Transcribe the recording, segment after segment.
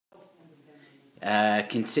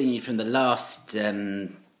continued from the last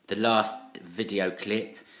video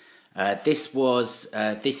clip. This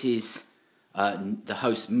is the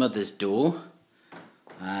host's mother's door,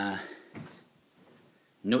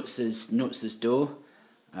 Nutz's door.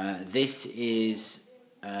 This is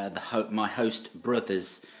my host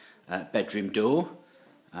brother's bedroom door.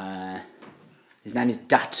 His name is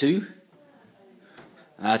Datu.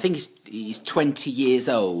 I think he's 20 years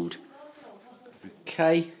old.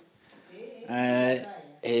 Okay.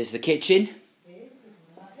 Here's the kitchen.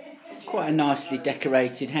 Quite a nicely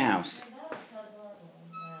decorated house.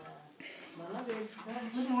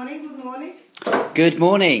 Good morning, good morning. Good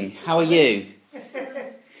morning, how are you?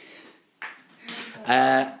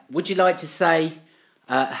 Would you like to say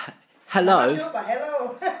hello?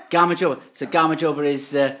 Hello. Gamajoba. So Gamajoba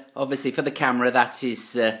is obviously for the camera. That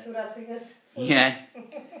is yeah.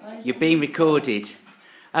 You're being recorded.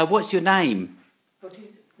 What's your name? What is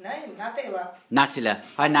name? Natila. Natila.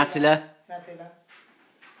 Hi Natila. Natila.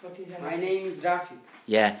 What is your My name? name is Rafi.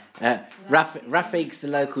 Yeah. Rafiq's the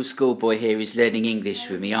local schoolboy here. He's learning English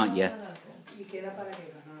with me, aren't you?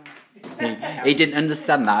 He didn't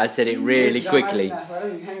understand that. I said it really quickly.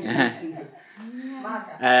 That's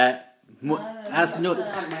not.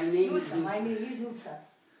 My name is Nutsa.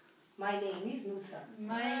 My name is Nutsa.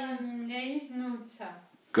 My name is Nutsa.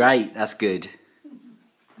 Great, that's good.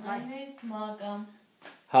 My name is Marga.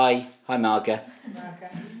 Hi Marga.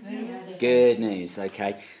 Good news.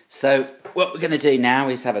 Okay, so what we're going to do now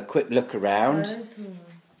is have a quick look around.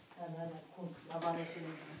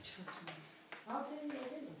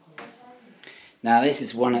 Now this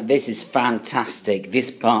is fantastic.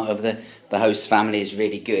 This part of the host family is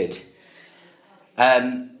really good.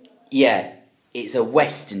 Yeah, it's a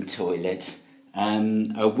Western toilet.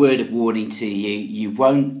 A word of warning to you: you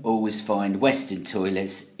won't always find Western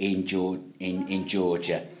toilets in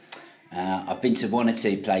Georgia. I've been to one or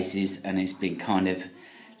two places, and it's been kind of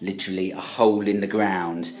literally a hole in the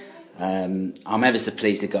ground. I'm ever so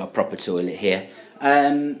pleased they've got a proper toilet here.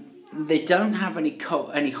 They don't have any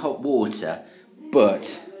hot water,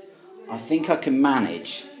 but I think I can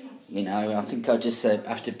manage. You know, I think I just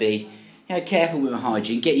have to be careful with my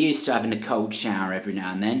hygiene. Get used to having a cold shower every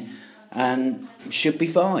now and then. And should be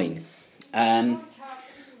fine.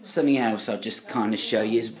 Something else I'll just kind of show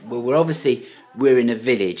you is, well, we're in a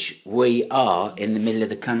village. We are in the middle of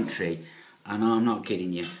the country, and I'm not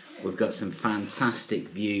kidding you. We've got some fantastic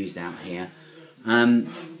views out here. I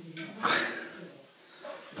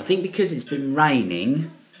think because it's been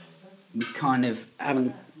raining, we kind of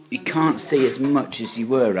you can't see as much as you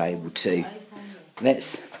were able to.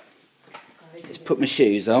 Let's put my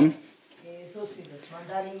shoes on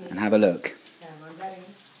and have a look.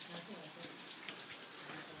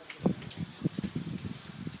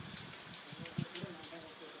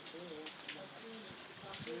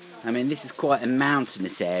 I mean, this is quite a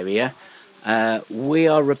mountainous area. We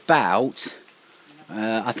are about,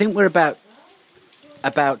 I think we're about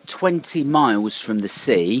 20 miles from the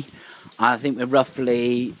sea. I think we're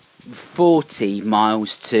roughly 40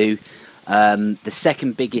 miles to the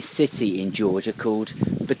second biggest city in Georgia, called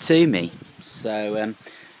Batumi. So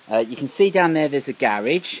you can see down there's a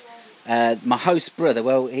garage. My host brother,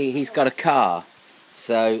 well, he's got a car,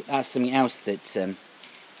 so that's something else that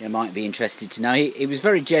you might be interested to know. He was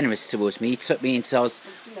very generous towards me. He took me into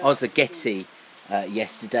Ozzageti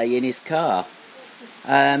yesterday in his car.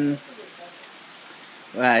 Well,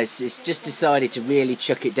 it's just decided to really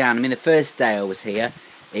chuck it down. I mean, the first day I was here,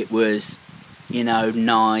 it was,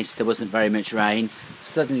 nice. There wasn't very much rain.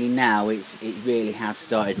 Suddenly now it really has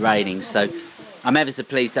started raining. So I'm ever so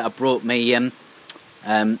pleased that I brought me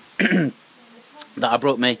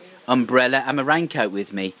umbrella and my raincoat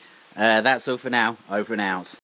with me. That's all for now. Over and out.